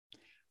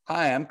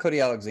Hi, I'm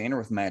Cody Alexander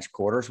with Match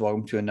Quarters.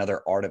 Welcome to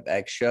another Art of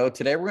X show.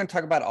 Today, we're going to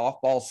talk about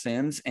off-ball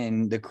sims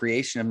and the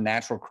creation of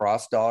natural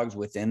cross dogs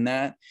within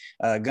that.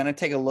 Going to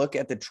take a look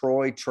at the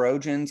Troy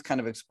Trojans,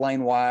 kind of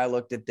explain why I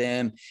looked at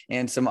them,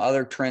 and some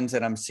other trends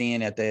that I'm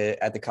seeing at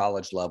the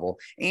college level,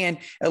 and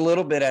a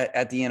little bit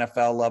at the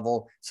NFL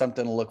level,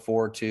 something to look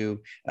forward to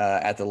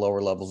at the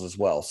lower levels as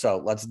well.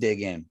 So let's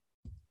dig in.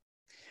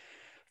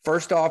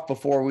 First off,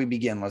 before we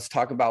begin, let's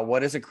talk about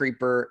what is a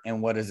creeper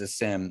and what is a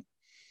sim.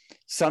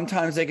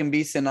 Sometimes they can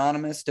be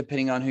synonymous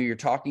depending on who you're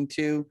talking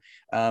to.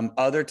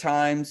 Other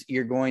times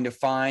you're going to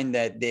find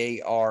that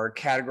they are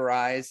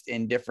categorized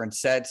in different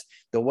sets.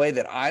 The way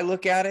that I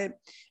look at it,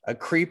 a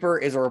creeper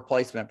is a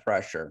replacement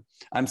pressure.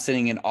 I'm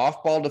sending an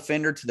off-ball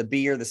defender to the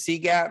B or the C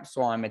gap,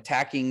 so I'm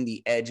attacking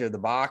the edge of the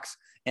box,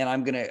 and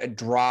I'm going to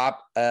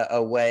drop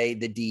away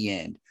the D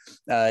end.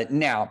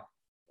 Now,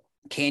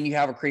 can you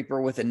have a creeper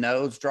with a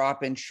nose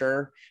drop in?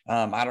 Sure.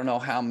 I don't know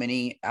how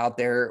many out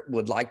there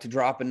would like to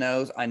drop a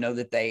nose. I know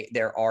that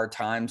there are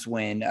times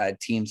when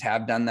teams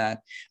have done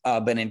that.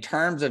 But in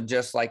terms of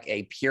just like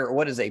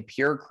what is a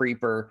pure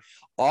creeper,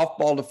 off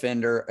ball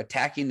defender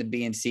attacking the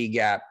B and C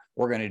gap,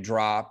 we're going to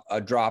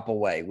drop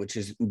away, which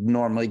is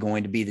normally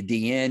going to be the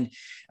D end.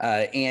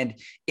 And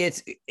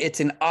it's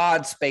an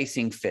odd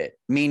spacing fit,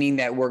 meaning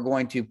that we're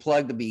going to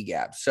plug the B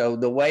gap. So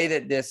the way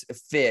that this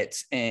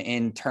fits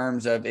in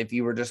terms of if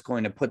you were just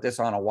going to put this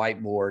on a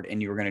whiteboard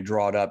and you were going to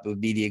draw it up, it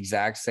would be the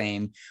exact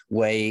same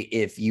way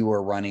if you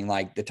were running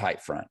like the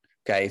tight front.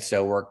 Okay,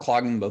 so we're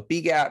clogging both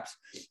B gaps,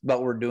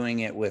 but we're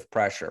doing it with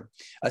pressure.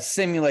 A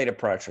simulated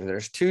pressure.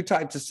 There's two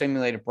types of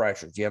simulated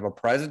pressures. You have a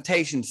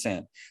presentation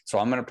sim. So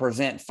I'm going to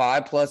present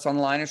 5+ on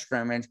the line of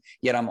scrimmage,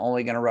 yet I'm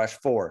only going to rush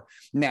 4.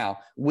 Now,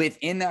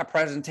 within that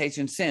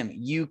presentation sim,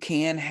 you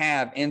can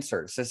have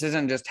inserts. This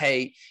isn't just,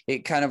 hey,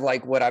 it kind of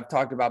like what I've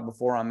talked about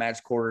before on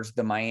Match Quarters,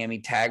 the Miami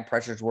tag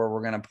pressures where we're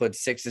going to put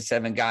 6 to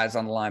 7 guys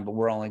on the line, but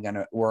we're only going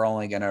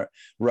to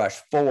rush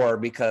 4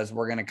 because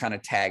we're going to kind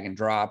of tag and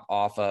drop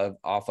off of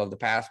the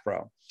pass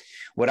pro.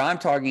 What I'm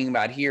talking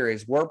about here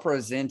is we're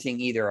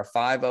presenting either a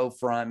 5-0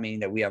 front,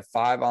 meaning that we have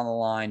 5 on the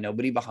line,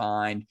 nobody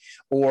behind,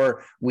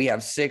 or we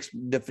have 6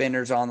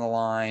 defenders on the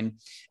line.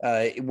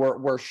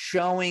 We're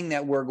showing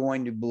that we're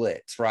going to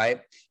blitz, right?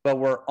 But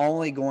we're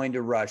only going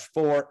to rush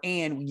 4,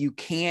 and you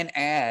can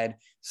add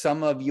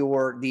some of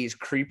these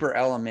creeper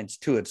elements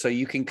to it. So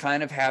you can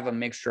kind of have a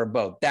mixture of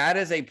both. That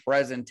is a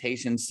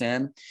presentation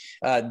sim.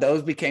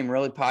 Those became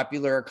really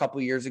popular a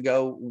couple years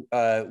ago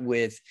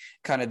with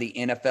kind of the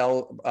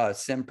NFL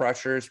sim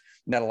pressures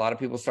that a lot of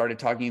people started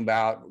talking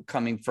about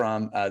coming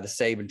from the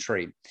Saban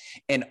tree.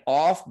 An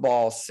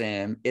off-ball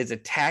sim is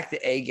attack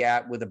the A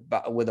gap with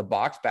a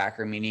box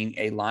backer, meaning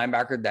a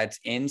linebacker that's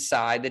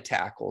inside the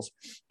tackles,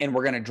 and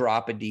we're going to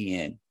drop a D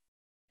in.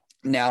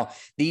 Now,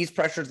 these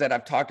pressures that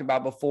I've talked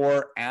about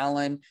before,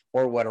 Allen,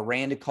 or what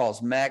Aranda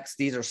calls mechs,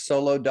 these are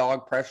solo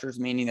dog pressures,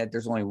 meaning that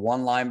there's only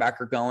one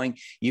linebacker going.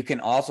 You can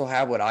also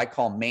have what I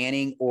call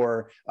manning,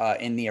 or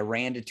in the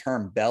Aranda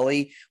term,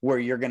 belly, where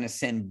you're going to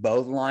send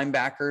both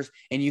linebackers,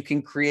 and you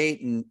can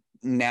create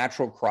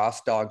natural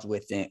cross dogs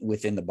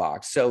within the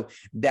box. So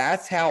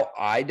that's how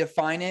I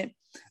define it.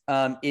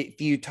 If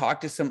you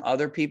talk to some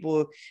other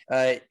people,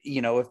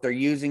 if they're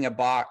using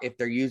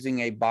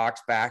a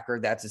box backer,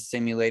 that's a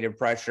simulated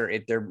pressure.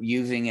 If they're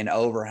using an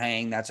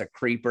overhang, that's a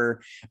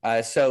creeper.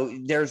 So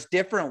there's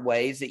different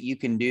ways that you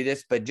can do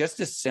this, but just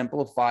to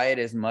simplify it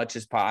as much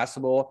as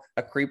possible,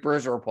 a creeper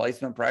is a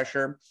replacement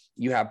pressure.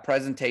 You have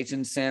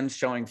presentation sims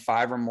showing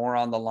 5 or more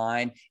on the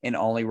line and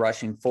only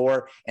rushing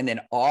 4, and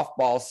then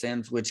off-ball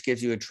sims, which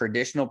gives you a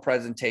traditional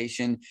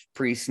presentation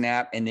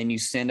pre-snap, and then you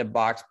send a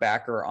box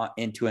backer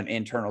into an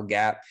internal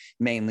gap,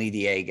 mainly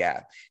the A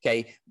gap.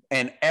 Okay.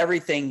 And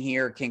everything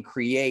here can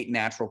create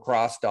natural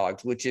cross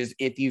dogs, which is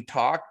if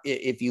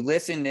you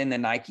listened in the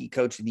Nike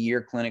Coach of the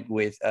Year clinic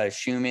with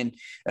Schumann,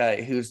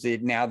 who's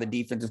now the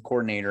defensive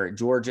coordinator at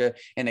Georgia,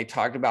 and they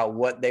talked about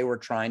what they were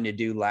trying to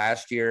do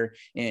last year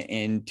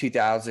in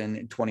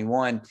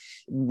 2021.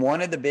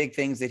 One of the big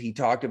things that he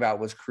talked about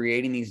was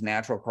creating these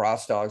natural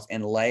cross dogs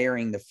and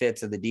layering the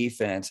fits of the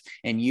defense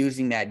and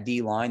using that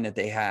D line that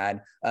they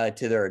had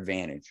to their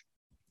advantage.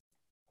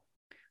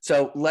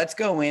 So let's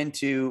go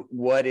into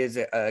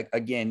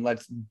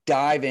let's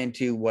dive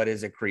into what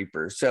is a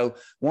creeper. So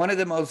one of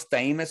the most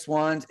famous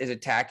ones is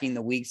attacking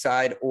the weak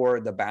side or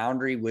the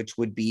boundary, which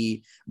would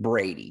be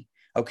Brady.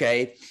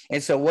 Okay.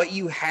 And so what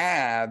you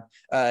have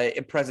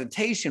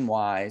presentation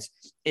wise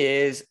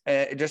is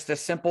just a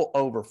simple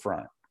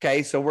overfront.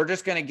 Okay, so we're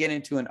just going to get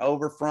into an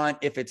overfront.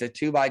 If it's a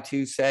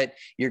 2x2 set,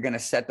 you're going to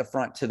set the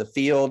front to the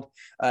field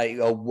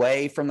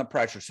away from the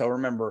pressure. So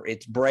remember,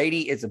 it's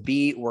Brady, it's a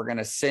B. We're going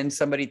to send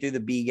somebody through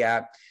the B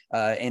gap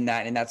and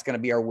that's going to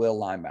be our will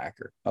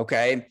linebacker.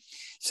 Okay,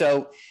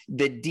 so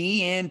the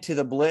D end to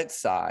the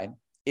blitz side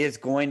is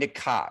going to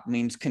cop,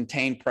 means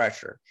contain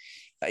pressure.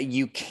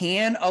 You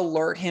can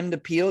alert him to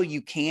peel.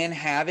 You can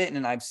have it.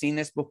 And I've seen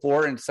this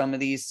before in some of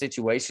these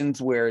situations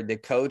where the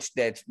coach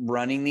that's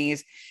running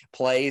these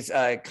plays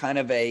kind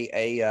of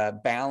a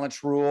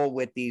balance rule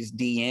with these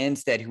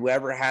DNs that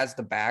whoever has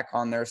the back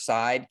on their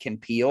side can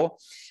peel.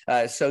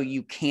 So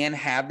you can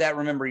have that.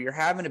 Remember, you're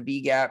having a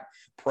B gap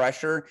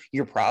pressure.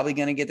 You're probably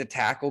going to get the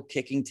tackle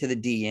kicking to the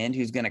D end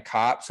who's going to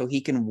cop, so he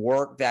can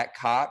work that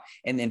cop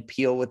and then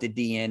peel with the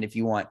D end if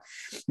you want.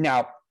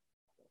 Now,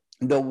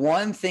 the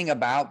one thing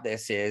about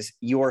this is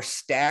your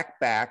stack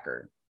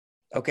backer.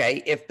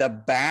 Okay. If the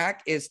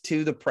back is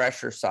to the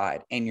pressure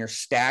side and your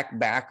stack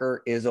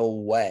backer is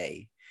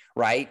away,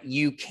 right,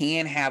 you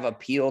can have a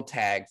peel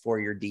tag for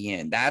your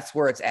DN. That's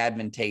where it's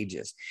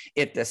advantageous.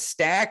 If the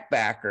stack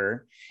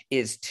backer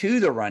is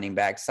to the running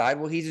back side,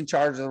 well, he's in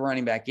charge of the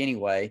running back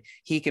anyway.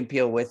 He can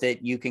peel with it.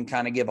 You can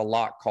kind of give a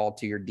lock call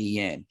to your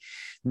DN.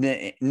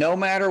 No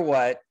matter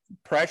what,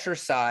 pressure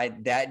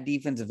side, that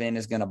defensive end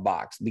is going to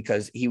box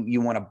because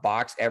you want to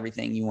box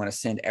everything. You want to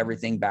send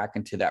everything back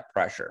into that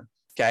pressure.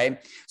 Okay.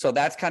 So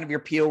that's kind of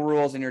your peel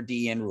rules and your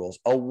D end rules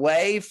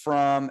away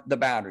from the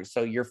boundary.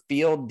 So your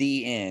field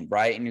D end,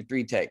 right, and your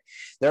 3-tech,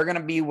 they're going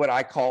to be what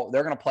I call,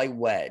 they're going to play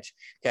wedge.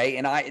 Okay.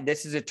 And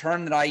this is a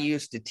term that I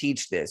use to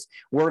teach this.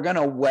 We're going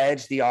to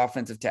wedge the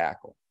offensive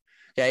tackle.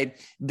 Okay.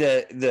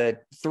 The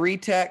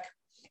 3-tech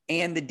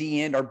and the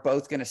D end are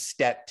both going to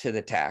step to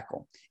the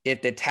tackle.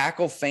 If the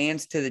tackle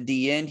fans to the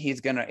D end,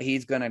 he's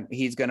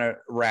gonna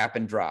wrap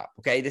and drop.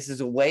 Okay, this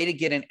is a way to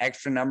get in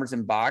extra numbers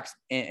in box,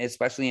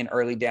 especially in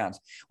early downs.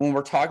 When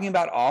we're talking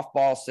about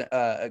off-ball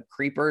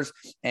creepers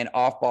and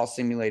off-ball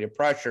simulated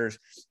pressures,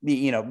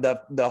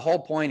 the whole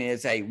point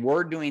is, hey,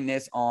 we're doing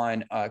this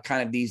on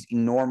kind of these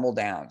normal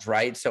downs,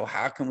 right? So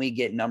how can we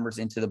get numbers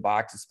into the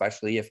box,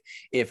 especially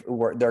if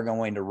they're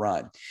going to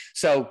run?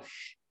 So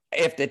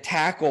if the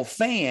tackle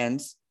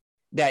fans,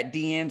 that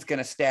DN's going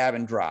to stab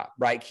and drop,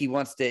 right? He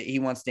wants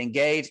to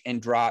engage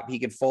and drop. He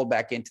could fold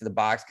back into the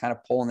box, kind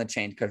of pulling the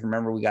chain. Because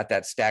remember, we got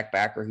that stack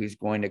backer who's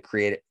going to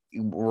create it.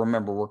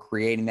 Remember, we're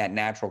creating that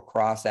natural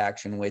cross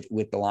action with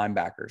the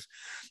linebackers.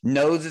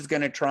 Nose is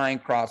going to try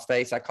and cross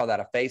face. I call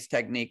that a face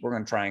technique. We're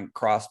going to try and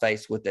cross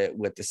face with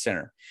the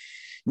center.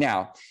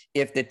 Now,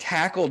 if the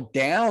tackle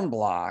down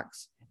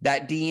blocks,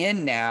 that DN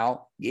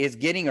now is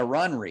getting a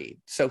run read.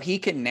 So he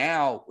can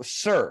now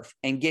surf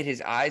and get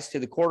his eyes to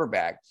the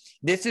quarterback.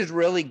 This is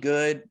really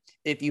good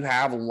if you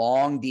have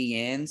long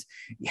DNs.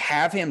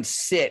 Have him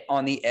sit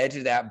on the edge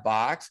of that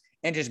box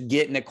and just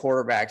get in the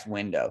quarterback's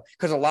window.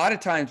 Because a lot of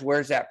times,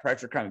 where's that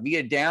pressure coming? If you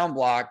get a down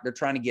block, they're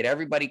trying to get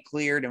everybody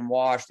cleared and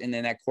washed, and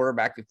then that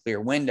quarterback could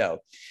clear window.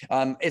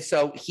 And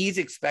so he's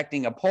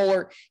expecting a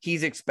puller.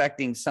 He's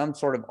expecting some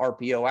sort of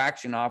RPO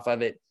action off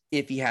of it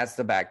if he has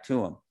the back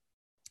to him.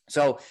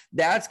 So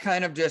that's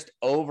kind of just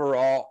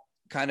overall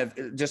kind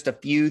of just a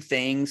few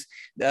things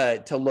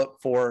to look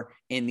for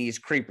in these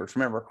creepers.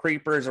 Remember,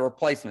 creeper is a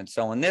replacement.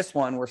 So in this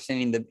one, we're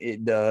sending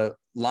the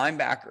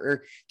linebacker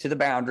to the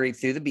boundary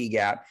through the B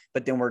gap,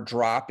 but then we're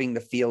dropping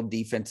the field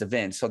defensive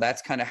end. So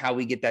that's kind of how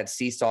we get that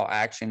seesaw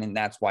action, and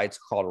that's why it's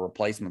called a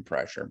replacement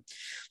pressure.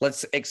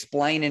 Let's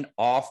explain an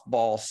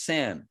off-ball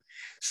sim.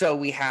 So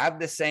we have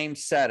the same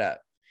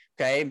setup.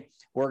 Okay,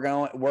 we're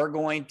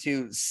going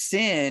to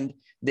send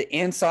the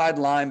inside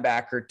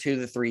linebacker to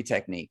the 3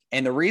 technique.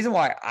 And the reason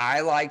why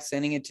I like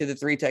sending it to the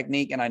 3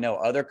 technique, and I know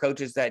other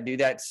coaches that do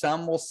that,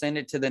 some will send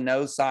it to the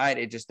nose side.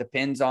 It just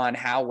depends on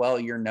how well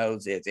your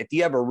nose is. If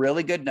you have a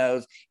really good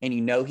nose and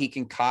you know he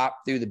can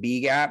cop through the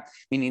B gap,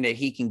 meaning that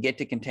he can get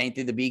to contain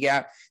through the B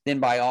gap, then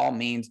by all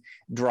means,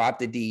 drop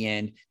the D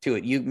end to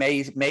it.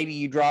 Maybe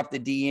you drop the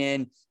D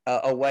end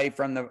away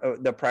from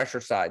the pressure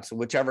side. So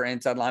whichever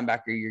inside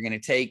linebacker you're going to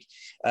take,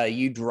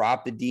 you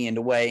drop the D end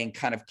away and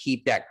kind of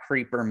keep that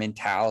creeper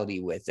mentality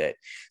with it.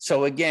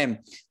 So again,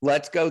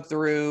 let's go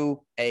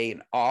through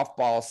an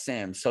off-ball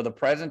sim. So the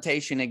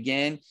presentation,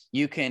 again,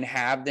 you can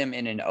have them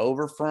in an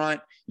over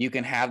front. You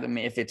can have them,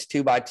 if it's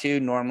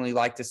 2x2, normally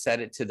like to set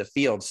it to the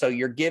field. So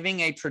you're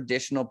giving a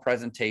traditional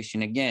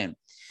presentation again.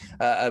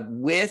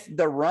 With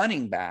the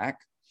running back,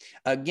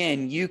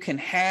 again, you can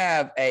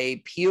have a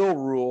peel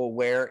rule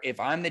where if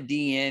I'm the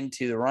DN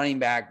to the running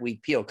back, we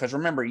peel. Because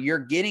remember, you're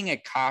getting a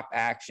cop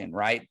action,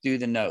 right, through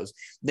the nose.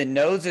 The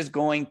nose is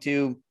going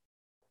to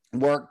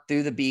work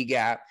through the B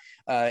gap,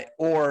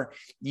 or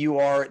you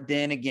are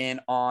then again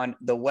on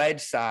the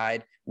wedge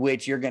side,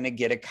 which you're going to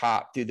get a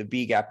cop through the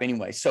B gap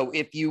anyway. So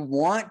if you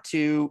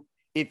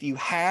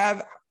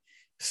have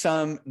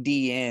some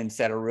DNs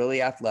that are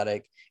really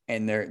athletic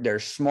and they're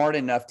smart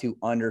enough to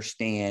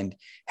understand,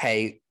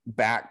 hey,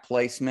 back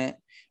placement,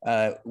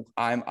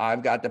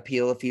 I've got the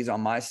peel if he's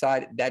on my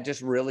side. That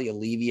just really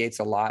alleviates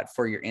a lot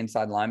for your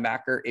inside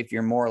linebacker. If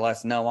you're more or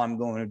less, no,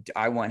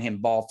 I want him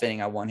ball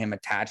fitting. I want him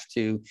attached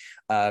to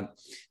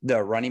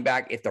the running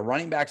back. If the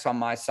running back's on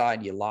my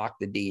side, you lock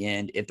the D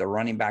end. If the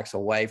running back's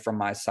away from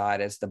my side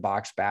as the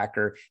box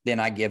backer, then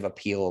I give a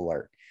peel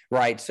alert.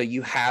 Right. So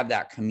you have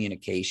that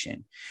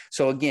communication.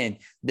 So again,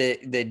 the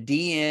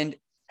D end,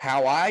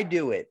 how I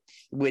do it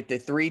with the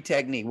 3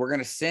 technique, we're going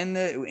to send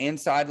the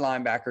inside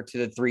linebacker to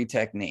the 3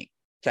 technique.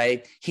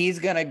 Okay. He's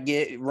going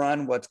to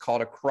run what's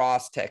called a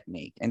cross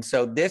technique. And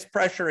so this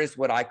pressure is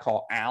what I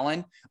call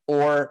Allen,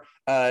 or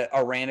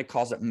Aranda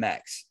calls it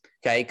Mex.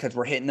 Okay. Because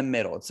we're hitting the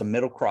middle. It's a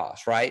middle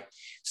cross, right?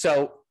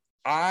 So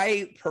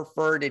I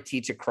prefer to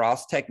teach a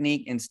cross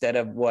technique instead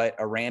of what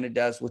Aranda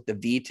does with the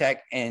VTech.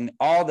 And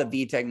all the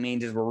VTech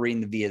means is we're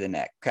reading the V of the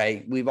neck.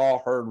 Okay. We've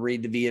all heard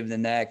read the V of the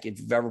neck. If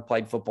you've ever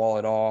played football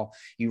at all,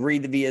 you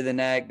read the V of the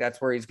neck. That's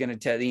where he's going to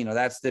tell you,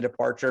 that's the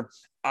departure.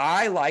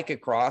 I like a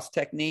cross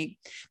technique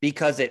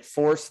because it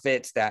force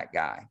fits that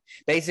guy.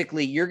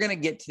 Basically, you're going to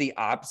get to the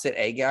opposite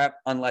A gap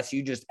unless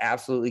you just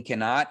absolutely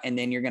cannot, and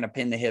then you're going to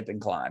pin the hip and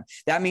climb.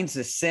 That means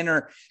the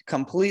center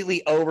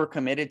completely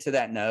overcommitted to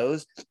that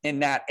nose,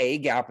 and that A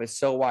gap is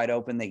so wide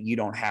open that you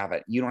don't have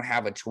it. You don't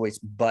have a choice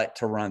but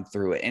to run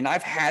through it. And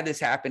I've had this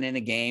happen in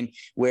a game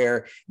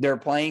where they're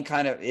playing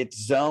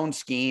it's zone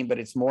scheme, but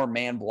it's more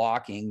man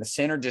blocking. The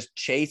center just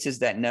chases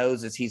that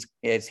nose as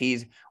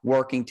he's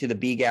working to the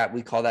B gap.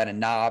 We call that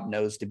a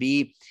nose to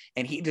B,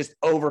 and he just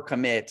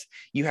overcommits.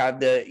 You have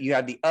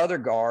the other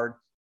guard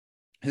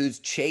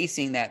who's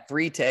chasing that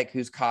 3 tech,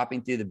 who's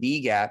copying through the B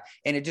gap,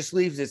 and it just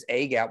leaves this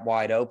A gap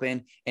wide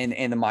open,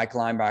 and the Mike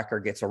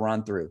linebacker gets a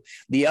run through.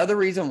 The other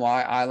reason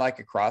why I like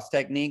a cross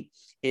technique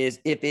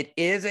is if it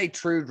is a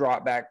true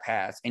drop back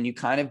pass and you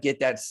kind of get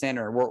that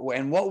center,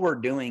 and what we're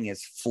doing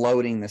is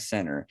floating the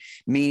center,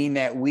 meaning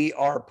that we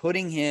are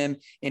putting him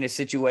in a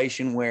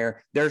situation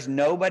where there's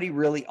nobody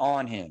really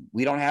on him.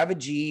 We don't have a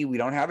G, we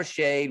don't have a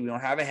shade, we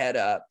don't have a head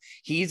up.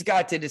 He's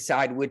got to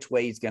decide which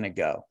way he's going to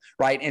go,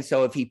 right? And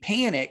so if he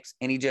panics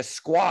and he just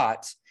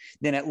squats,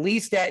 then at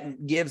least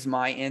that gives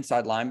my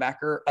inside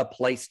linebacker a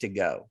place to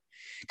go.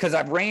 Because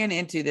I've ran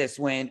into this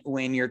when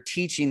you're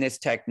teaching this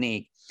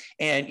technique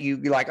and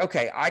you're like,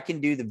 okay, I can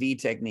do the V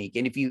technique.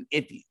 And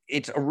if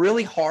it's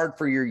really hard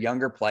for your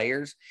younger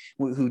players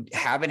who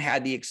haven't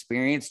had the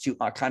experience to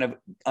kind of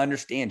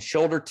understand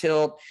shoulder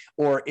tilt,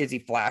 or is he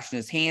flashing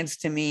his hands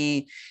to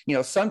me?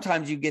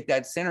 Sometimes you get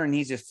that center and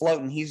he's just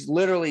floating. He's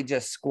literally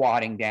just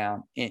squatting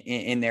down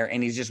in there,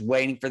 and he's just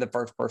waiting for the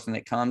first person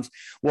that comes.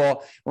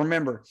 Well,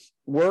 remember,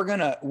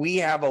 we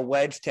have a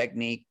wedge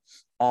technique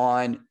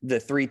on the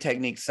 3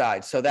 technique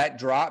side. So that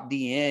drop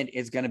D end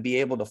is going to be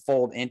able to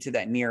fold into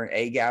that near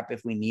A gap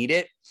if we need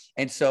it.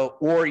 And so,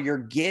 or you're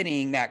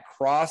getting that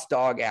cross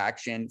dog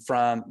action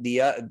from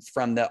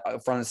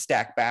the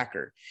stack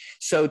backer.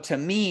 So to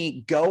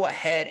me, go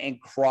ahead and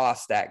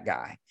cross that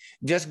guy.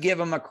 Just give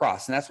him a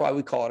cross. And that's why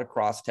we call it a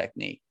cross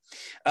technique.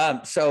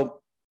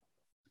 So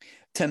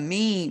to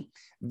me,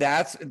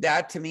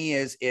 that to me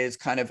is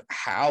kind of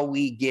how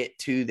we get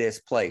to this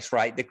place,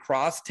 right? The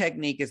cross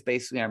technique is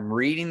basically I'm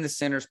reading the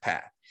center's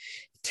path.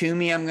 To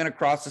me, I'm going to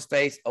cross his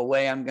face.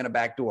 Away, I'm going to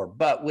backdoor.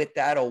 But with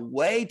that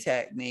away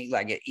technique,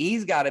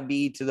 he's got to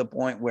be to the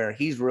point where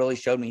he's really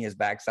showed me his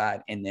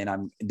backside, and then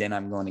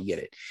I'm going to get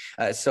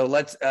it. So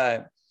let's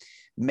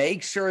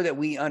make sure that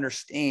we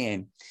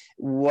understand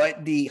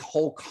what the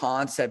whole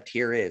concept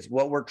here is.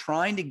 What we're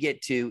trying to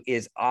get to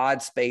is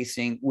odd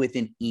spacing with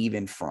an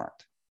even front.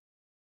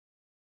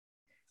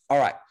 All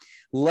right,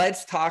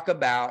 let's talk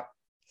about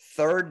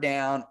third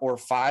down or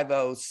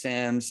 5-0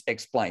 sims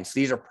explained. So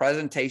these are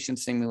presentation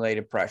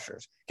simulated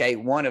pressures. Okay,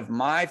 one of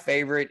my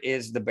favorite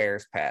is the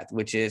Bears path,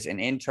 which is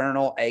an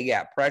internal A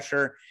gap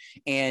pressure,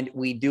 and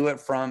we do it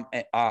from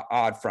an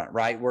odd front,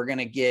 right? We're going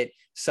to get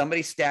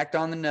somebody stacked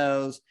on the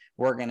nose.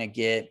 We're going to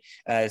get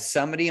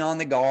somebody on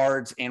the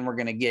guards, and we're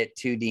going to get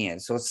 2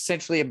 DNs. So it's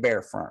essentially a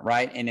bear front,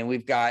 right? And then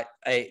we've got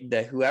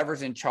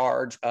whoever's in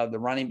charge of the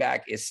running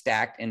back is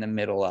stacked in the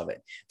middle of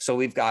it. So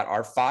we've got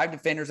our 5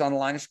 defenders on the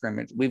line of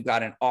scrimmage. We've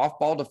got an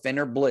off-ball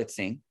defender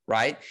blitzing,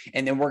 right?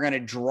 And then we're going to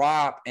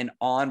drop an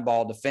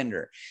on-ball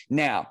defender.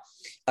 Now,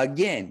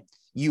 again,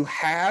 you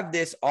have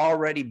this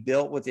already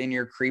built within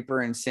your creeper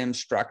and sim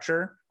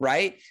structure,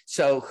 right?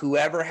 So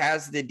whoever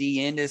has the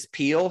D end is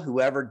peel,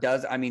 whoever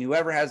has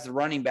the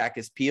running back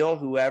is peel,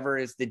 whoever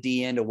is the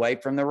D end away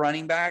from the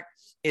running back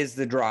is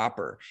the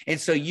dropper. And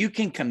so you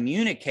can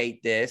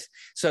communicate this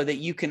so that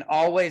you can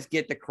always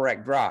get the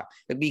correct drop,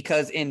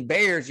 because in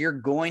Bears, you're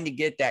going to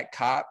get that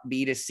cop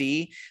B to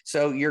C.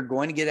 So you're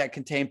going to get that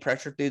contained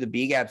pressure through the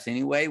B gaps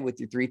anyway with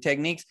your 3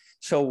 techniques.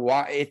 So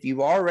why, if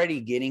you're already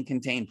getting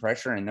contained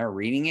pressure and they're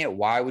reading it,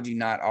 why would you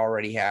not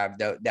already have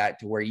that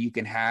to where you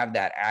can have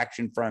that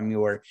action from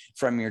your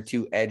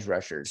 2 edge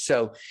rushers?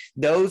 So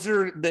those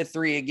are the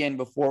 3, again,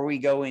 before we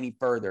go any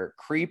further: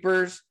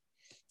 creepers,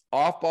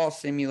 off-ball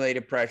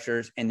simulated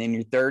pressures, and then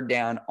your third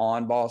down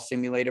on-ball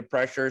simulated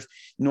pressures.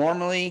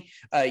 Normally,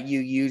 you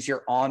use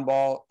your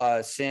on-ball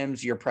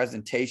sims, your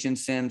presentation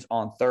sims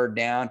on third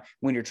down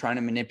when you're trying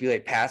to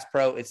manipulate pass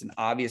pro. It's an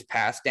obvious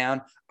pass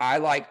down. I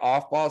like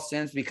off-ball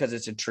sims because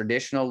it's a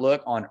traditional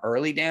look on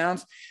early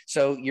downs.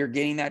 So you're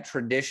getting that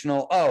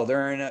traditional,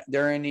 they're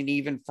in an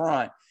even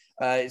front.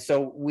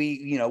 So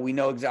we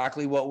know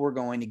exactly what we're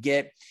going to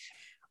get.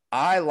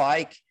 I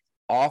like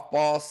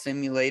off-ball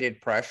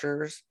simulated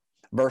pressures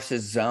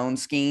versus zone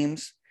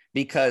schemes,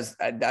 because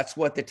that's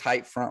what the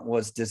tight front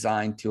was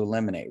designed to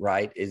eliminate,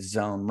 right? Is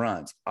zone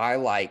runs. I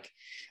like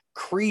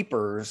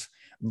creepers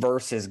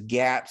versus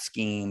gap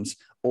schemes,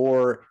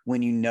 or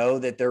when you know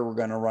that they're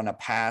going to run a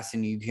pass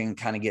and you can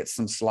kind of get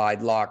some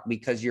slide lock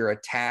because you're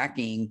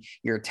attacking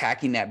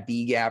that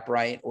B gap,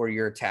 right? Or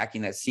you're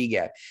attacking that C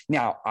gap.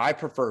 Now, I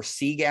prefer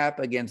C gap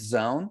against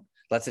zone.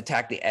 Let's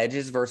attack the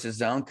edges versus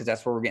zone because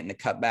that's where we're getting the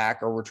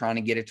cutback or we're trying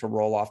to get it to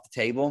roll off the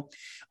table.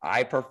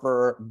 I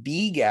prefer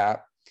B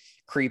gap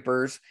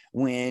creepers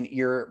when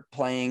you're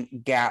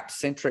playing gap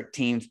centric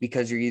teams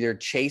because you're either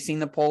chasing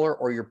the polar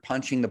or you're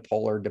punching the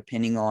polar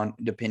depending on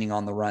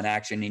the run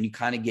action, and you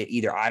kind of get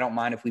either I don't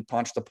mind if we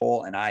punch the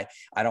pole and I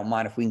don't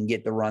mind if we can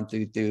get the run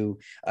through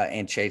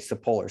and chase the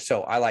polar.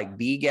 So I like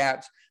B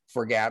gaps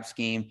for gap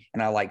scheme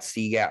and I like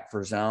C gap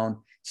for zone,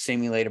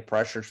 simulated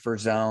pressures for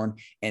zone,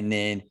 and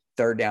then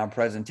third down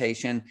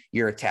presentation,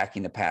 you're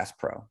attacking the pass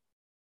pro.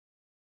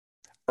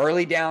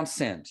 Early down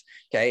sims,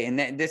 okay? And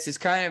this is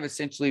kind of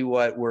essentially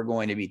what we're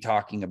going to be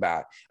talking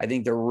about. I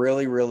think they're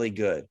really, really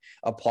good.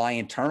 Apply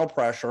internal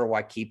pressure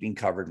while keeping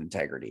coverage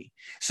integrity.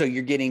 So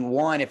you're getting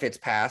one, if it's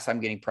pass, I'm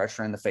getting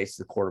pressure in the face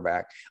of the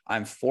quarterback.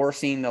 I'm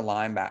forcing the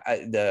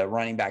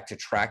running back to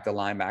track the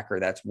linebacker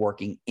that's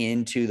working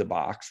into the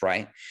box,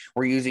 right?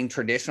 We're using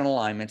traditional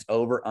alignments,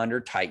 over, under,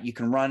 tight. You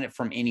can run it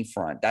from any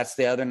front. That's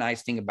the other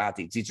nice thing about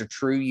these. These are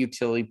true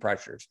utility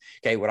pressures,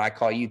 okay? What I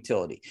call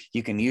utility.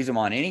 You can use them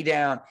on any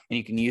down and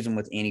you can use them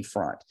with any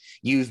front.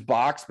 Use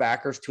box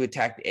backers to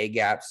attack the A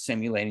gap,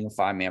 simulating a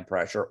 5-man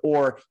pressure.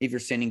 Or if you're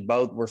sending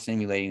both, we're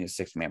simulating a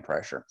 6-man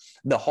pressure.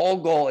 The whole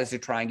goal is to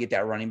try and get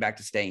that running back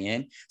to stay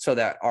in so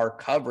that our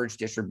coverage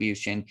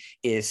distribution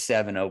is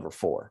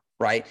 7/4.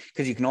 Right?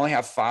 Because you can only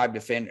have 5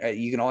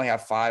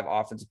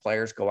 offensive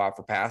players go out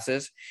for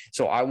passes.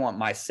 So I want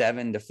my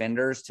 7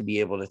 defenders to be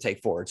able to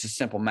take 4. It's just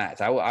simple math.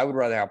 I would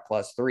rather have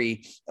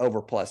 +3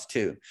 over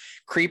 +2.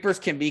 Creepers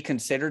can be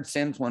considered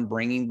sims when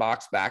bringing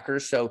box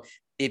backers. So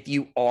if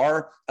you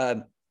are,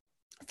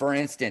 for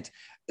instance,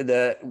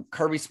 the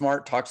Kirby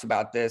Smart talks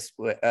about this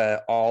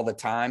all the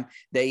time.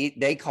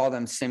 They call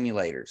them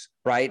simulators,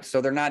 right?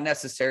 So they're not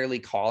necessarily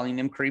calling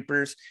them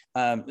creepers.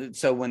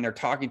 So when they're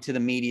talking to the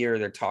media or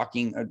they're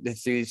talking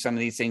through some of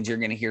these things, you're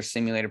going to hear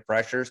simulated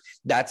pressures.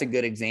 That's a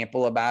good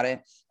example about it.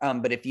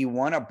 But if you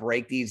want to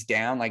break these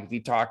down, like if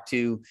you talk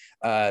to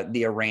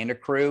the Aranda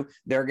crew,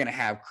 they're going to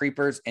have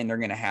creepers and they're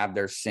going to have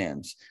their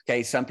sims.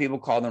 Okay. Some people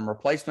call them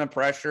replacement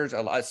pressures,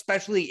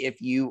 especially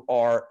if you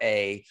are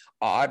a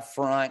odd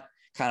front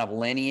kind of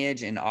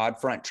lineage and odd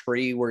front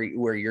tree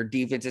where your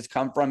defenses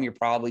come from. You're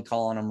probably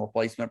calling them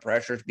replacement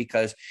pressures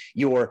because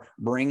you're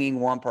bringing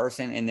one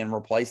person and then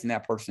replacing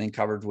that person in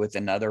coverage with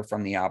another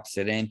from the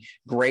opposite end.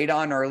 Great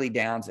on early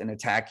downs and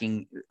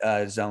attacking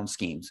zone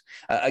schemes.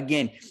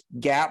 Again,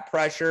 gap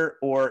pressure,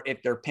 or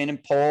if they're pin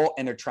and pull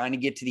and they're trying to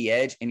get to the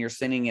edge and you're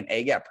sending an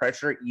A gap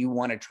pressure, you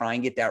want to try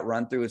and get that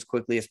run through as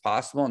quickly as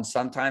possible. And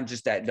sometimes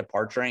just that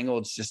departure angle,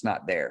 it's just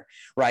not there,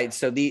 right?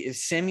 So the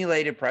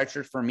simulated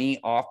pressures for me,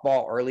 off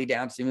ball, early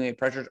down simulated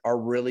pressures are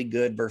really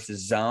good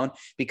versus zone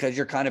because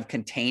you're kind of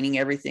containing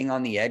everything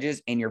on the edges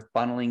and you're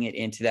funneling it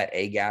into that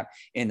A gap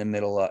in the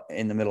middle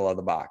of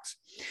the box.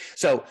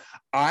 So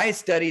I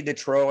studied the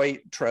Troy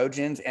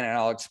Trojans and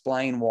I'll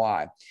explain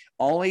why.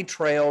 Only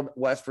trailed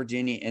West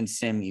Virginia in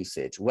sim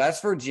usage.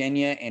 West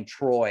Virginia and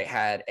Troy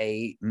had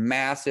a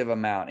massive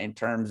amount in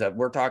terms of,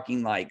 we're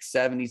talking like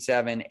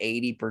 77,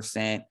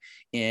 80%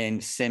 in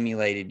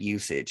simulated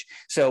usage.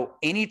 So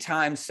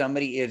anytime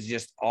somebody is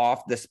just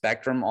off the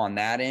spectrum on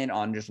that end,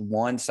 on just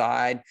one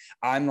side,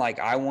 I'm like,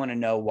 I want to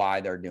know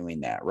why they're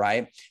doing that,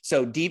 right?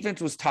 So defense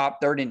was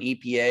top third in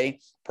EPA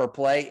per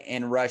play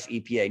and rush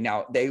EPA.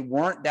 Now, they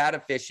weren't that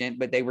efficient,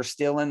 but they were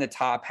still in the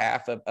top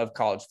half of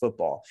college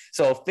football.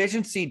 So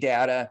efficiency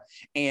data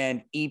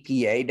and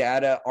EPA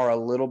data are a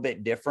little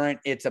bit different.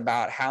 It's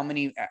about how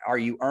many are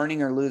you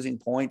earning or losing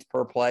points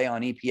per play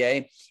on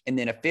EPA. And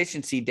then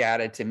efficiency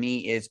data to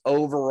me is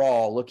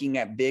overall looking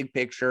at big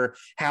picture,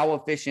 how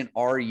efficient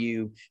are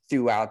you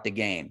throughout the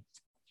game?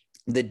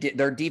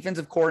 Their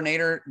defensive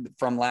coordinator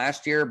from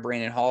last year,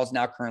 Brandon Hall, is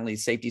now currently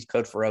safeties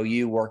coach for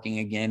OU, working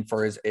again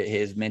for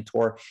his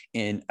mentor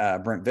in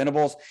Brent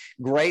Venables.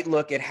 Great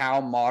look at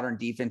how modern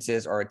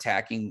defenses are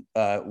attacking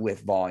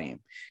with volume.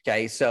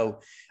 Okay, so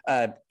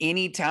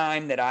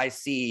anytime that I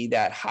see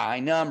that high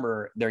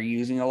number, they're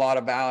using a lot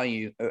of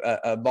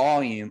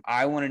volume.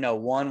 I want to know,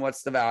 one,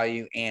 what's the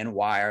value and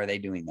why are they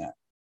doing that?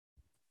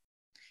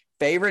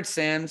 Favorite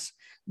sims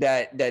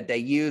that they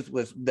used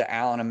was the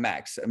Allen and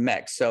Mex.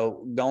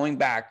 So going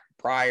back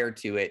prior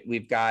to it,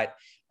 we've got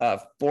a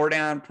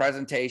 4-down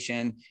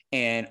presentation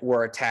and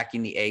we're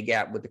attacking the A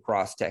gap with the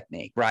cross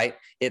technique, right?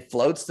 It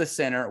floats the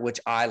center,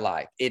 which I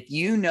like. If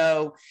you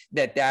know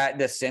that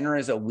the center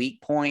is a weak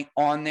point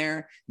on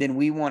there, then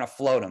we want to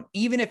float him,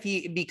 even if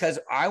because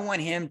I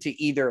want him to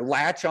either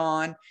latch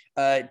on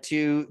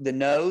to the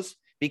nose,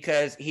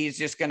 because he's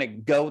just going to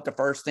go with the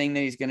first thing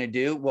that he's going to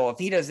do. Well, if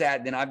he does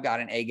that, then I've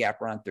got an A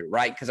gap run through,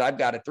 right? Because I've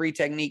got a 3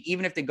 technique.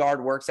 Even if the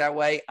guard works that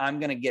way, I'm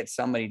going to get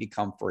somebody to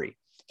come free.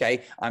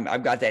 Okay.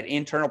 I've got that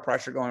internal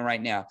pressure going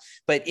right now.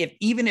 But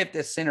even if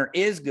the center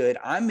is good,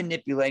 I'm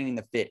manipulating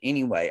the fit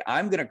anyway.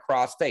 I'm going to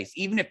cross face.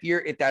 Even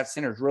if that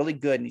center is really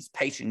good and he's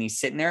patient and he's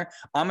sitting there,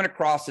 I'm going to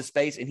cross his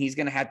face and he's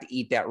going to have to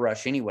eat that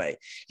rush anyway.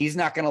 He's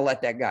not going to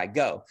let that guy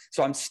go.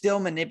 So I'm still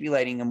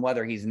manipulating him,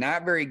 whether he's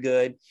not very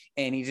good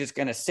and he's just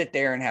going to sit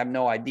there and have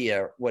no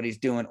idea what he's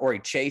doing, or he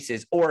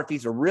chases, or if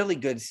he's a really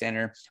good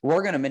center,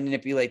 we're going to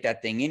manipulate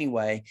that thing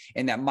anyway.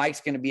 And that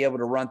Mike's going to be able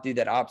to run through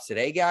that opposite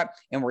A gap.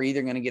 And we're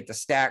either going to get the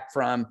stack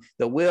from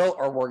the will,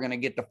 or we're going to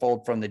get the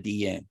fold from the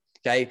DN.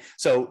 Okay.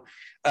 So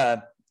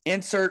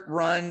insert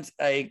runs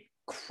a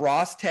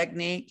cross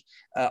technique,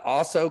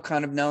 also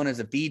kind of known as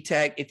a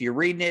V-tech. If you're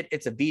reading it,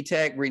 it's a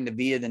V-tech, reading the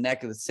V of the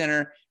neck of the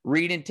center.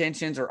 Read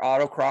intentions or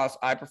autocross.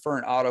 I prefer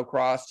an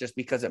autocross just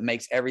because it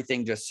makes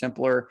everything just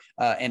simpler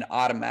and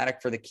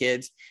automatic for the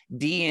kids.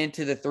 D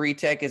into the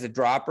 3-tech is a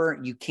dropper.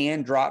 You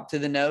can drop to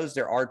the nose.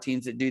 There are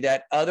teams that do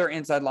that. Other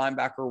inside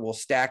linebacker will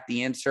stack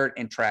the insert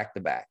and track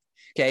the back.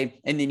 Okay.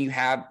 And then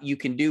you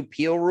can do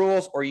peel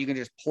rules, or you can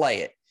just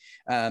play it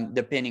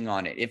depending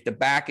on it. If the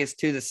back is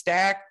to the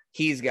stack,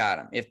 he's got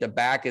him. If the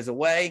back is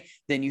away,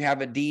 then you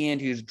have a D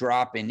end who's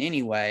dropping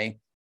anyway.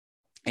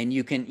 And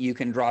you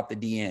can drop the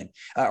D end,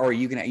 or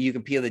you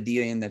can peel the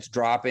D end that's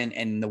dropping,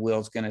 and the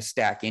wheel's going to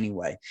stack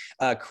anyway.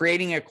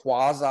 Creating a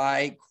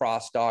quasi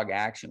cross dog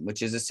action,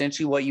 which is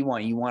essentially what you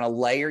want. You want to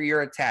layer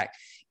your attack.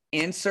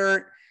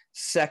 Insert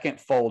second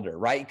folder,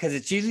 right? Because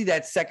it's usually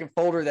that second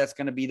folder that's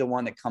going to be the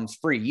one that comes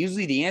free.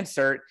 Usually the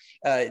insert,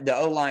 the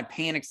O-line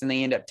panics and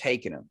they end up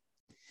taking them.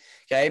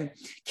 Okay.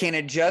 Can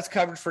adjust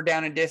coverage for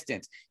down and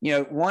distance.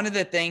 One of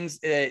the things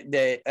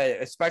that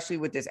especially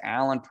with this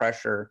Allen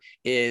pressure,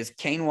 is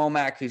Kane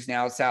Womack, who's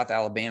now at South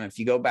Alabama. If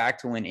you go back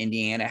to when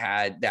Indiana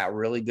had that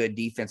really good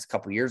defense a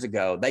couple years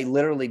ago, they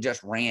literally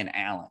just ran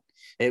Allen.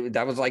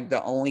 That was like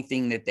the only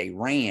thing that they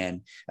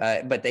ran,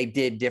 but they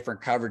did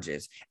different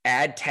coverages.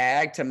 Add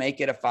tag to make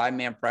it a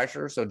 5-man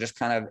pressure. So just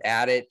kind of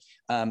add it.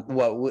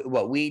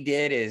 What we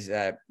did is,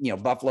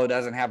 Buffalo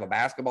doesn't have a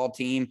basketball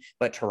team,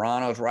 but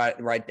Toronto's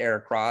right there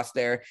across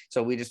there.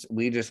 So we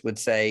just would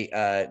say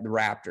the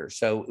Raptors.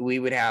 So we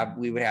would have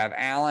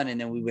Allen, and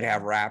then we would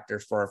have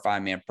Raptors for a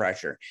 5-man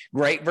pressure.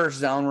 Great versus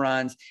zone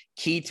runs.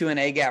 Key to an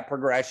A gap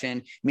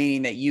progression,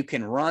 meaning that you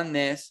can run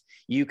this.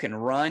 You can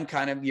run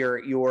kind of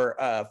your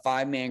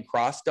 5-man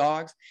cross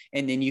dogs,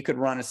 and then you could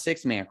run a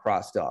 6-man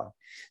cross dog.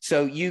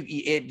 So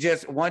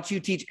once you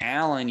teach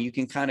Allen, you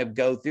can kind of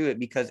go through it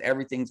because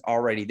everything's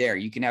already there.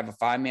 You can have a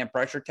 5-man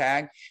pressure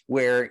tag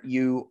where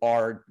you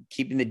are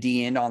keeping the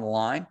D end on the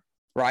line,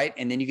 right?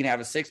 And then you can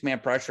have a 6-man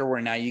pressure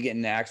where now you get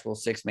an actual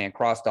 6-man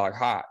cross dog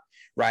hot.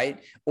 Right.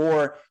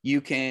 Or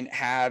you can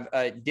have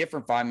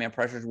different 5-man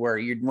pressures where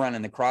you're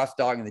running the cross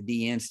dog and the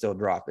D end still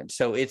dropping.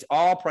 So it's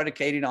all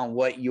predicated on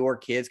what your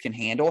kids can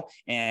handle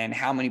and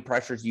how many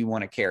pressures you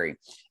want to carry.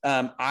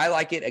 I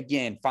like it.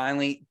 Again,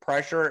 finally,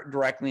 pressure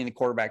directly in the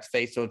quarterback's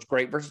face. So it's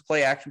great versus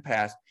play action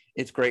pass.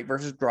 It's great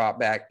versus drop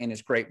back, and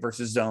it's great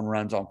versus zone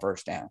runs on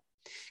first down.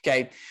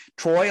 Okay.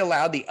 Troy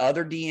allowed the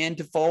other D end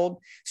to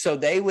fold. So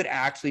they would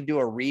actually do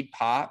a read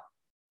pop.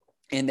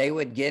 And they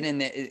would get in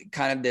the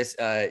kind of this,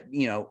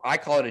 I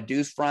call it a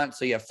deuce front.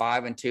 So you have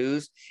 5 and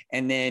 2s,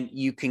 and then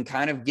you can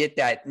kind of get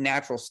that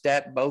natural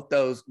step. Both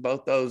those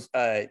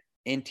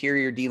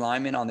interior D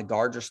linemen on the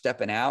guards are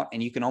stepping out,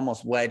 and you can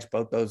almost wedge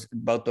both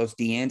those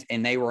D ends.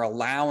 And they were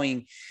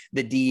allowing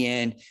the D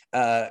end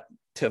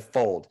to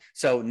fold.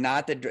 So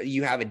not that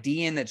you have a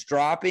D end that's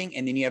dropping,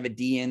 and then you have a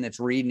D end that's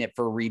reading it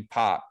for read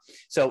pop.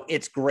 So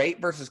it's great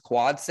versus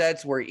quad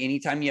sets, where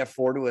anytime you have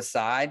 4 to a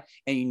side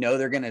and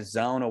they're going to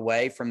zone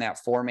away from that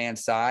 4-man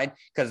side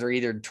because they're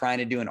either trying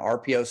to do an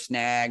RPO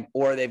snag,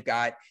 or they've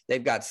got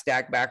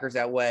stack backers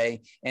that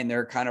way, and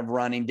they're kind of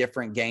running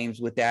different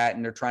games with that,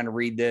 and they're trying to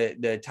read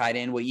the tight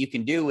end. What you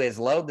can do is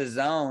load the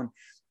zone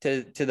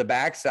to the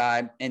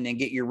backside and then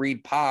get your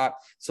read pop.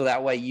 So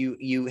that way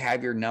you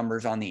have your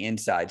numbers on the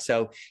inside.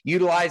 So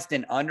utilized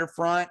an under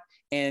front,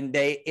 and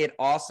it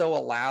also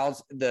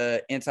allows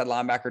the inside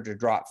linebacker to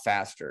drop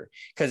faster.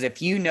 Because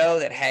if you know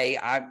that, hey,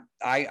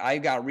 I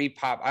got read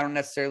pop, I don't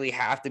necessarily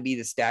have to be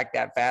the stack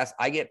that fast.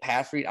 I get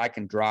pass read, I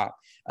can drop.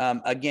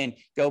 Again,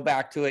 go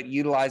back to it,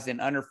 utilize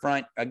an under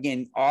front.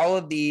 Again, all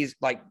of these,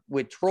 like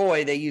with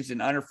Troy, they used an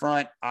under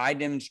front. I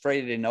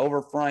demonstrated an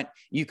over front.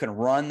 You can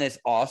run this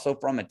also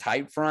from a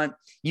tight front.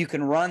 You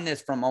can run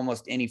this from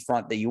almost any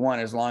front that you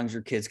want, as long as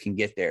your kids can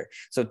get there.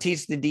 So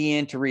teach the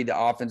DN to read the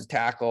offensive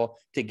tackle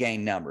to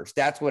gain numbers.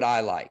 That's what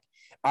I like.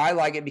 I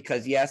like it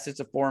because, yes, it's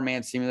a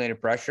 4-man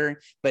simulated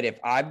pressure, but if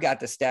I've got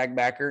the stack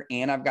backer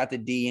and I've got the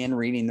DN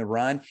reading the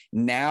run,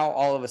 now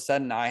all of a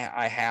sudden I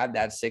have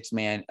that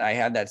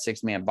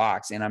 6-man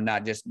box, and I'm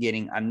not just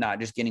getting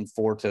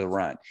 4 to the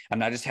run. I'm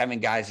not just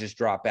having guys just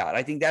drop out.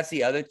 I think that's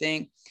the other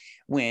thing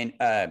when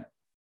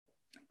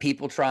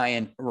people try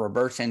and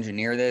reverse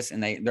engineer this,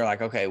 and they're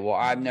like, okay, well,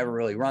 I've never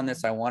really run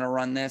this, I want to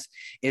run this,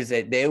 is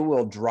that they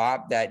will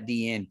drop that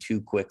DN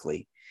too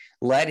quickly.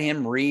 let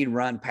him read,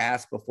 run,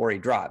 pass before he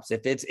drops.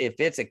 If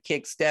it's a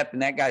kick step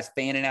and that guy's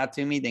fanning out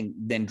to me,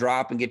 then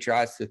drop and get your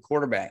eyes to the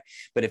quarterback.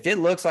 But if it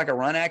looks like a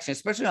run action,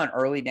 especially on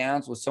early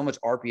downs with so much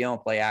RPO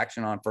and play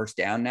action on first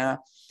down now,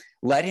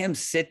 let him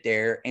sit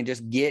there and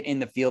just get in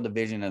the field of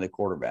vision of the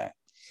quarterback.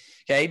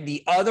 Okay.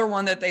 The other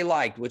one that they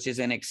liked, which is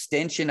an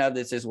extension of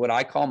this, is what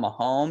I call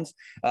Mahomes.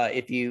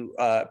 If you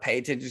pay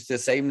attention to the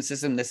saving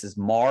system, this is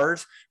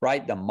Mars,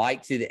 right? The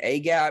mic to the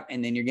A gap,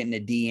 and then you're getting the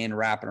D end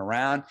wrapping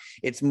around.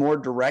 It's more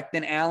direct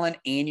than Allen,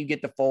 and you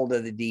get the fold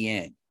of the D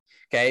end.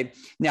 Okay.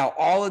 Now,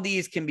 all of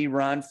these can be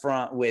run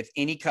with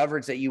any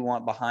coverage that you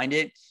want behind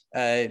it.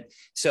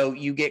 So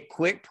you get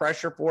quick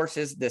pressure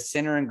forces, the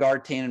center and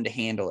guard tandem to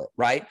handle it,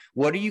 right?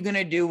 What are you going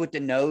to do with the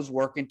nose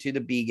working to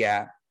the B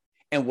gap?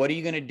 And what are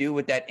you going to do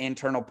with that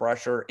internal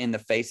pressure in the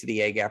face of the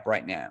A gap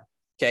right now?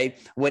 Okay.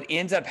 What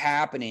ends up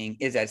happening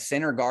is that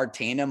center guard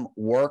tandem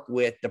work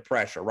with the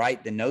pressure,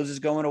 right? The nose is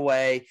going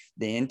away.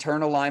 The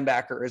internal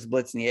linebacker is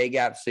blitzing the A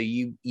gap. So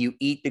you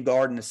eat the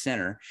guard in the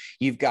center.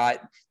 You've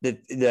got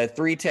the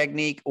three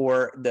technique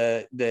or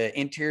the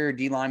interior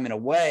D lineman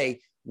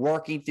away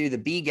working through the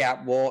B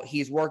gap. Well,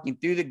 he's working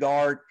through the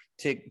guard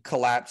to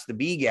collapse the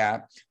B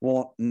gap.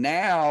 Well,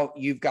 now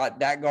you've got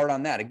that guard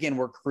on that. Again,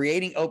 we're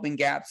creating open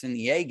gaps in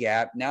the A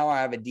gap. Now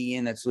I have a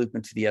DN that's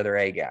looping to the other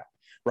A gap,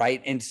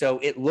 right? And so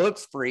it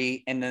looks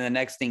free. And then the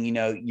next thing you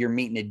know, you're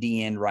meeting a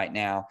DN right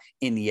now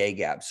in the A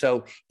gap.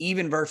 So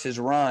even versus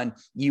run,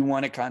 you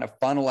want to kind of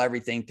funnel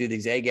everything through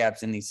these A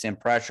gaps and these sim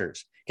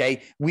pressures.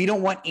 Okay. We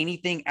don't want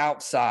anything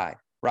outside.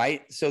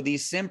 Right. So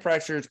these sim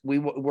pressures, we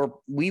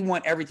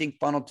want everything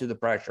funneled to the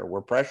pressure.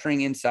 We're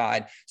pressuring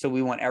inside. So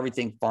we want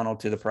everything funneled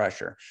to the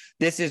pressure.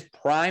 This is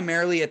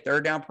primarily a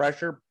third down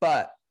pressure,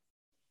 but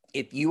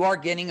if you are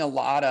getting a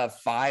lot of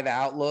 5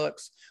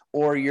 outlooks,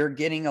 or you're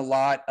getting a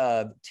lot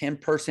of 10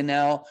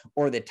 personnel,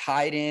 or the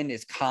tight end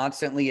is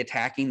constantly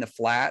attacking the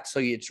flat,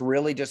 so it's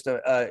really just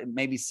a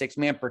maybe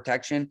 6-man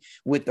protection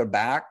with the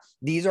back,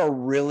 these are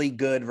really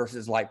good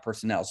versus light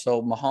personnel.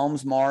 So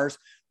Mahomes, Mars,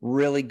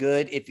 really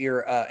good. If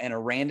you're an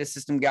Aranda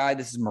system guy,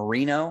 this is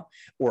Marino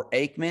or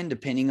Aikman,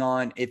 depending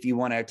on if you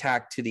want to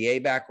attack to the A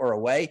back or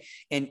away.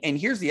 And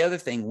here's the other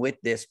thing with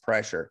this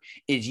pressure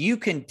is you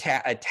can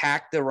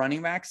attack the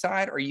running back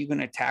side, or you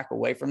can attack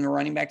away from the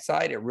running back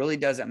side. It really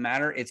doesn't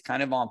matter. It's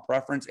kind of on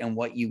preference and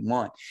what you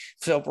want.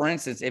 So for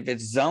instance, if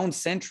it's zone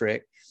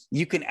centric,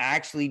 you can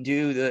actually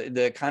do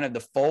the kind of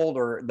the fold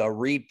or the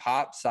read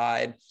pop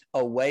side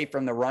away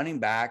from the running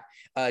back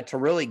to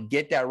really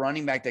get that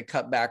running back to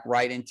cut back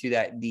right into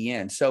that D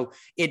end. So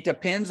it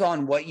depends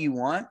on what you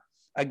want.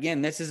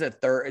 Again, this is a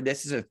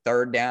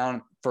third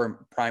down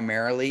for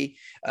primarily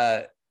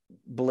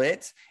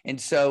blitz. And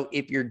so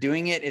if you're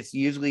doing it, it's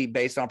usually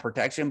based on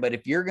protection. But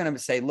if you're going to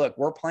say, look,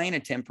 we're playing a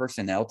 10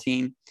 personnel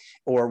team,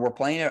 or we're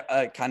playing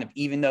a kind of,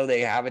 even though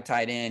they have a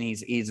tight end,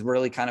 he's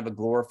really kind of a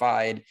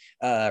glorified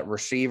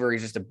receiver.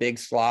 He's just a big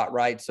slot,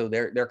 right? So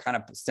they're kind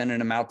of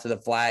sending him out to the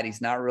flat.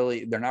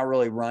 They're not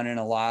really running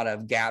a lot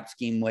of gap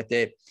scheme with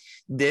it.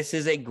 This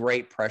is a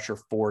great pressure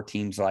for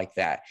teams like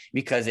that,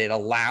 because it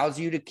allows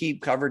you to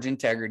keep coverage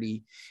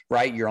integrity,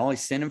 right? You're only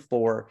sending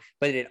 4,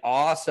 but it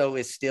also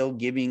is still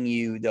giving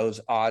you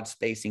those odd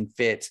spacing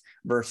fits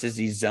versus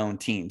these zone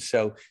teams.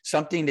 So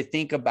something to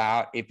think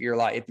about if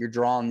you're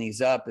drawing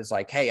these up is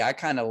like, hey, I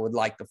kind of would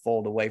like to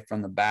fold away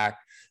from the back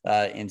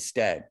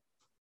instead.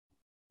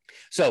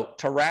 So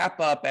to wrap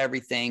up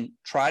everything,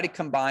 try to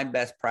combine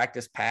best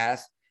practice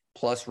pass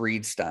plus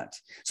read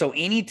stunts. So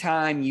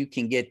anytime you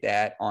can get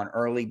that on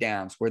early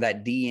downs where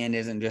that D end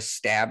isn't just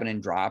stabbing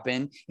and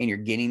dropping and you're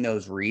getting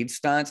those read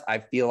stunts, I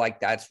feel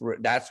like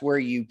that's where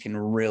you can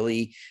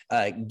really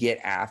get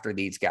after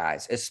these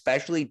guys,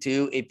 especially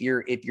too if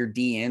your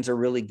D ends are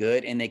really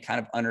good and they kind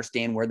of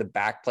understand where the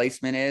back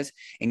placement is,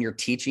 and you're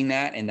teaching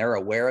that and they're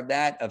aware of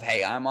that, of,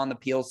 hey, I'm on the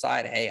peel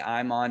side, hey,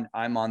 I'm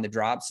on the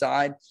drop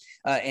side.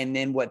 And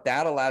then what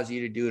that allows you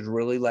to do is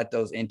really let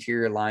those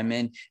interior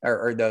linemen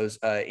or those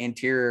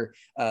interior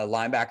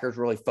linebackers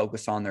really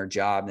focus on their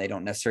job. And they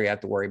don't necessarily have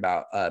to worry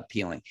about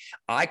peeling.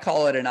 I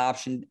call it an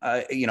option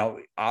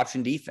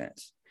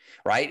defense,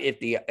 right? If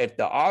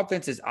the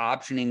offense is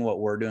optioning what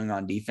we're doing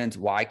on defense,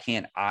 why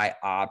can't I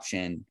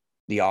option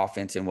the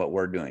offense and what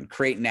we're doing?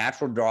 Create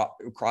natural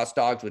cross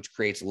dogs, which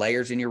creates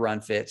layers in your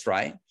run fits,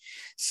 right?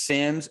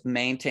 Sims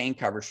maintain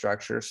cover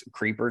structures.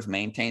 Creepers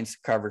maintains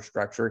cover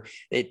structure.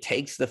 It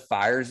takes the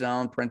fire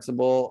zone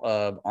principle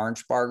of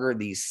Arnsparger,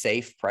 these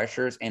safe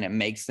pressures, and it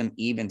makes them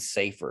even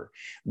safer.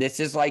 This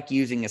is like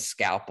using a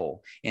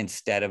scalpel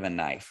instead of a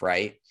knife,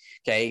 right?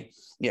 Okay.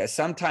 Yeah.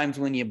 Sometimes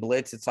when you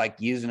blitz, it's like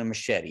using a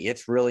machete.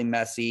 It's really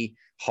messy,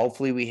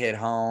 Hopefully we hit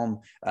home.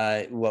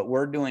 What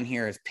we're doing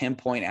here is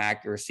pinpoint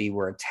accuracy.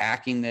 We're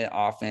attacking the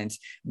offense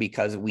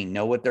because we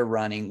know what they're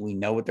running. We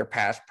know what their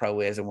pass pro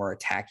is, and we're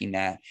attacking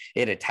that.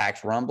 It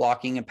attacks run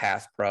blocking and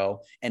pass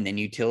pro, and then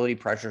utility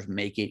pressures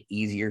make it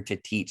easier to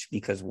teach,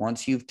 because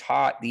once you've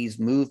taught these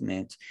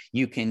movements,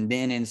 you can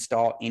then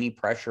install any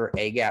pressure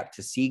A gap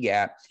to C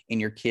gap, and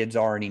your kids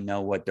already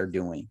know what they're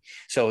doing.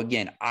 So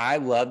again, I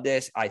love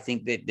this. I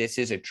think that this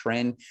is a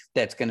trend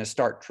that's going to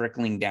start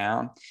trickling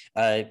down.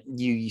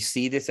 You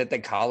see this at the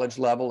college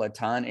level a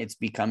ton. It's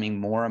becoming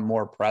more and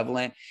more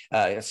prevalent.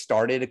 It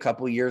started a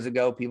couple of years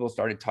ago. People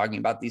started talking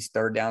about these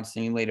third down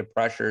simulated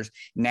pressures.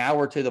 Now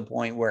we're to the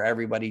point where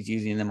everybody's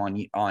using them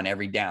on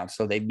every down.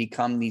 So they've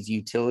become these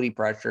utility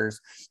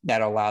pressures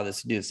that allow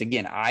this to do this.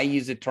 Again, I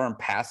use the term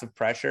passive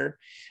pressure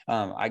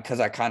because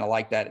I kind of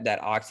like that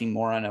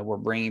oxymoron of we're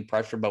bringing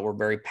pressure, but we're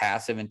very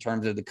passive in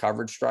terms of the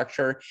coverage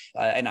structure.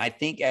 And I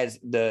think as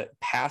the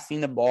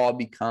passing the ball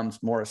becomes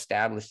more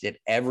established at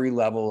every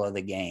level of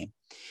the game,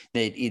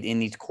 that in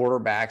these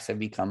quarterbacks have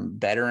become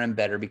better and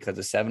better because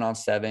of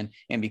 7-on-7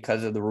 and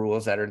because of the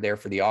rules that are there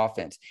for the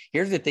offense.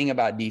 Here's the thing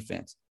about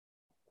defense.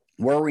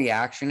 We're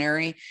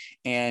reactionary,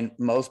 and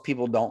most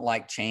people don't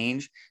like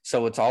change.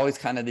 So it's always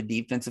kind of the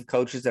defensive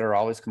coaches that are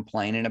always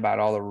complaining about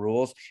all the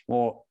rules.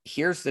 Well,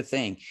 here's the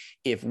thing.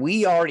 If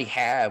we already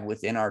have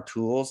within our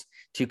tools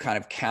to kind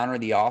of counter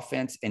the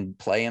offense and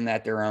play them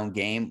at their own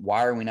game,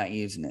 why are we not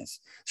using this?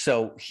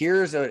 So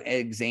here's an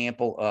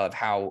example of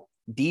how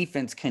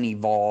defense can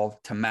evolve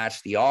to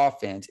match the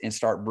offense and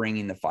start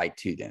bringing the fight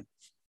to them.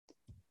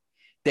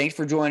 Thanks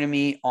for joining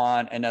me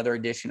on another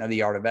edition of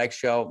the Art of X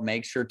Show.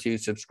 Make sure to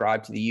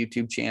subscribe to the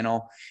YouTube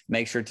channel.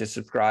 Make sure to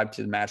subscribe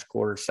to the Match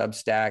Quarters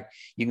Substack.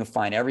 You can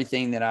find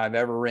everything that I've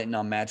ever written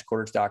on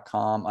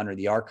matchquarters.com under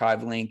the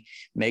archive link.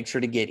 Make sure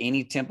to get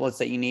any templates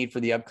that you need for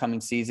the upcoming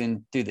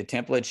season through the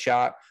template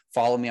shop.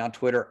 Follow me on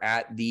Twitter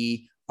at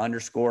 @the_coach_A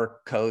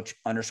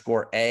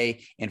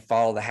and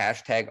follow the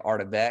hashtag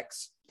Art of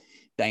X.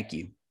 Thank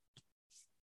you.